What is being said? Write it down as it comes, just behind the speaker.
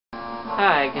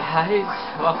Hi guys,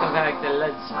 welcome back to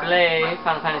Let's Play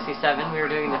Final Fantasy VII. We were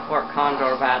doing the Fort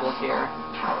Condor battle here.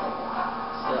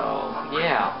 So,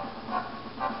 yeah.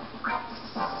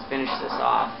 Let's finish this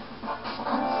off.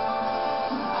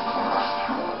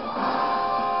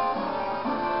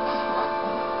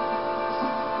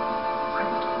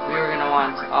 We were going to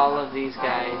want all of these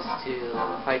guys to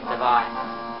fight the Vi.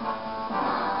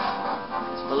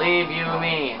 Just believe you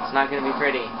me, it's not going to be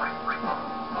pretty.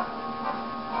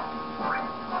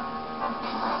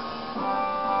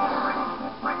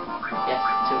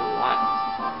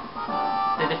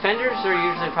 Defenders are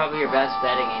usually probably your best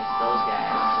bet against those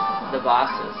guys. The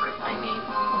bosses, I mean.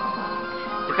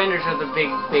 Defenders are the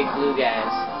big blue guys.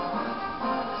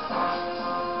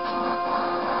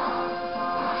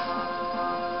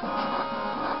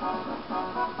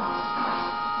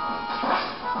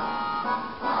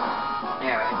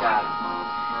 There, I got him.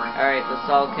 Alright, let's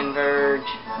all converge.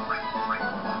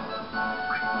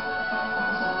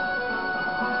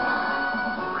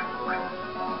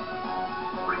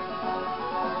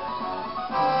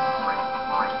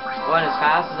 Going as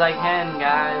fast as I can,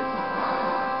 guys.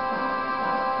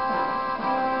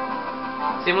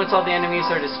 See, once all the enemies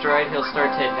are destroyed, he'll start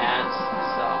to advance,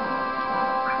 so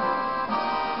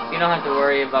you don't have to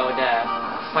worry about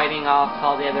fighting off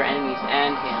all the other enemies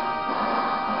and him.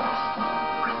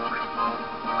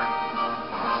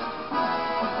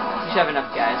 You should have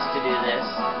enough guys to do this.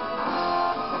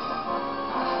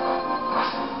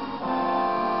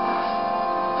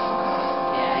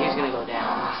 Yeah, he's gonna go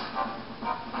down.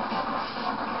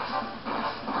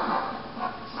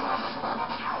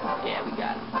 Yeah, we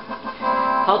got him.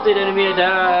 Halted enemy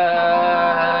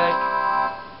attack!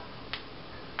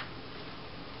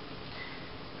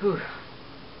 Whew.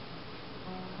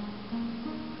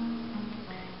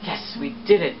 Yes, we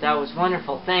did it. That was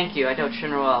wonderful. Thank you. I doubt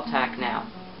Shinra will attack now.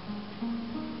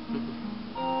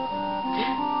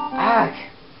 Ugh!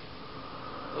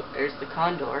 Oh, there's the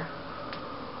Condor.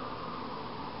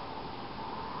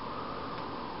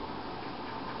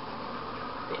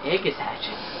 The egg is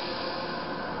hatching.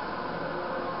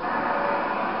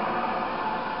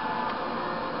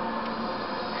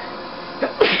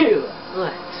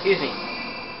 Excuse me.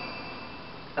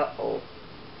 Uh-oh.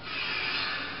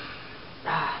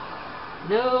 Ah.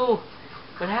 No!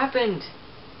 What happened?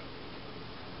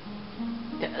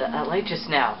 That light just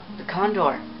now. The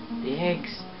Condor. The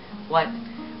eggs. What?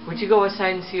 Would you go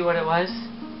outside and see what it was?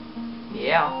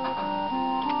 Yeah.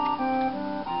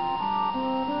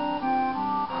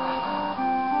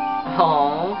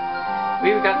 Oh,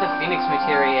 we've got the Phoenix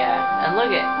materia, and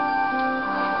look it.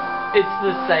 It's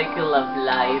the cycle of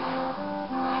life.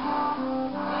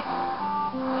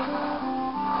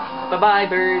 Bye-bye,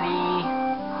 birdie.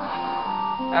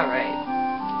 Alright.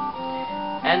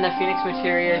 And the Phoenix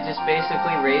materia just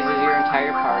basically raises your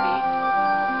entire party.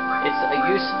 It's a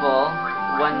useful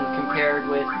when compared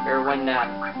with, or when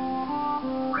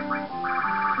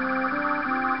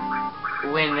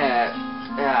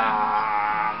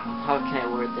how can I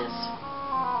word this?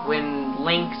 When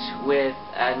linked with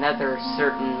another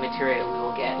certain material we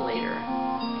will get later.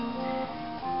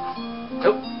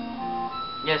 Oh!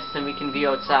 Yes, and we can be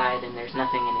outside and there's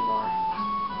nothing anymore.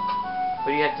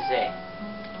 What do you have to say?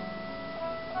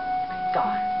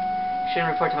 God.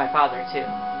 Shouldn't report to my father, too.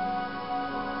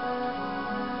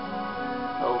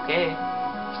 Okay.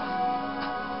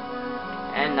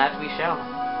 And that we shall.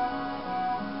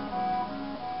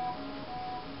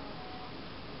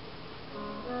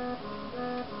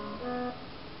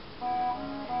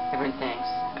 Thanks.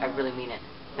 I really mean it.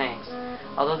 Thanks.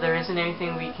 Although there isn't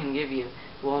anything we can give you,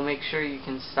 we'll make sure you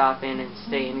can stop in and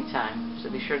stay anytime, so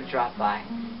be sure to drop by.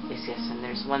 Yes, and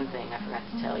there's one thing I forgot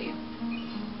to tell you.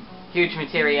 Huge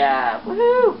materia!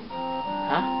 Woohoo!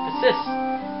 Huh? What's this?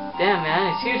 Damn,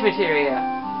 man, it's huge materia!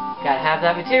 Gotta have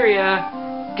that materia!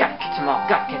 Gotta catch them all!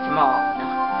 Gotta catch them all! No.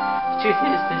 The truth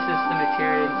is, this is the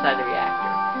materia inside the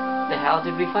reactor. What the hell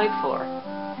did we fight for?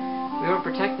 We were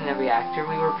protecting the reactor,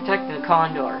 we were protecting the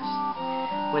Condors.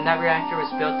 When that reactor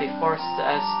was built, they forced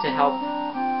us to help.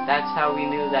 That's how we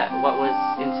knew that what was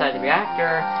inside the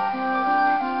reactor.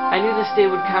 I knew this day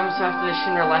would come, so after the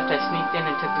Shinra left, I sneaked in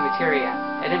and took the materia.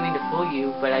 I didn't mean to fool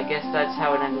you, but I guess that's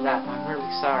how it ended up. I'm really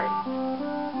sorry.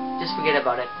 Just forget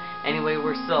about it. Anyway,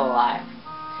 we're still alive.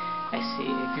 I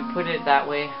see. If you put it that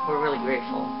way, we're really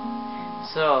grateful.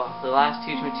 So, the last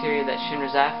huge materia that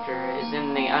Shinra's after is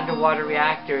in the underwater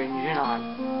reactor in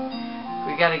Junon.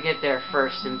 We gotta get there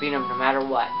first and beat him no matter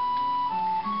what.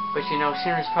 But you know,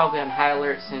 Shinra's probably on high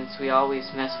alert since we always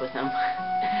mess with him.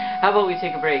 How about we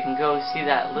take a break and go see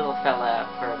that little fella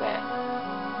for a bit?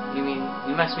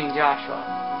 You must mean Joshua.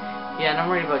 Yeah, and I'm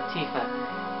worried about Tifa.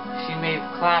 She may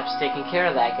have collapsed taking care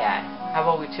of that guy. How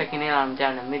about we checking in on him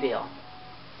down in Midale?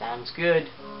 Sounds good.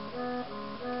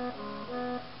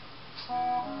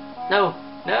 No!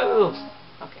 No!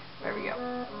 Okay, there we go.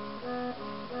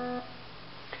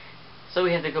 So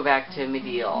we have to go back to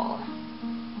Midale.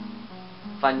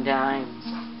 Fun times.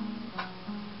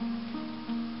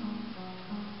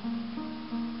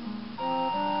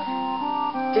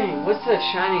 Dang, what's that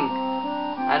shining?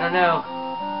 I don't know.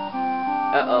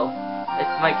 Uh-oh.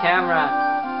 It's my camera.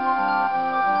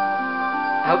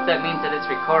 I hope that means that it's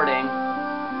recording.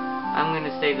 I'm going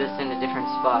to save this in a different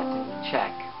spot and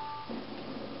check.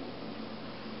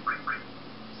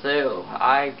 So,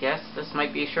 I guess this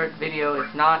might be a short video.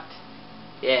 If not,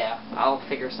 yeah, I'll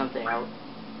figure something out.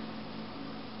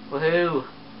 Woohoo!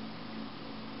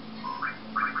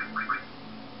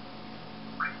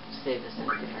 Save this in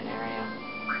a different area.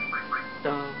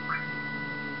 Dun.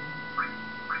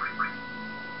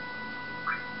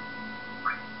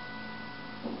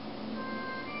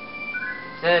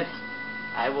 Said,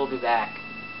 I will be back.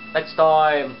 Next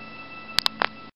time!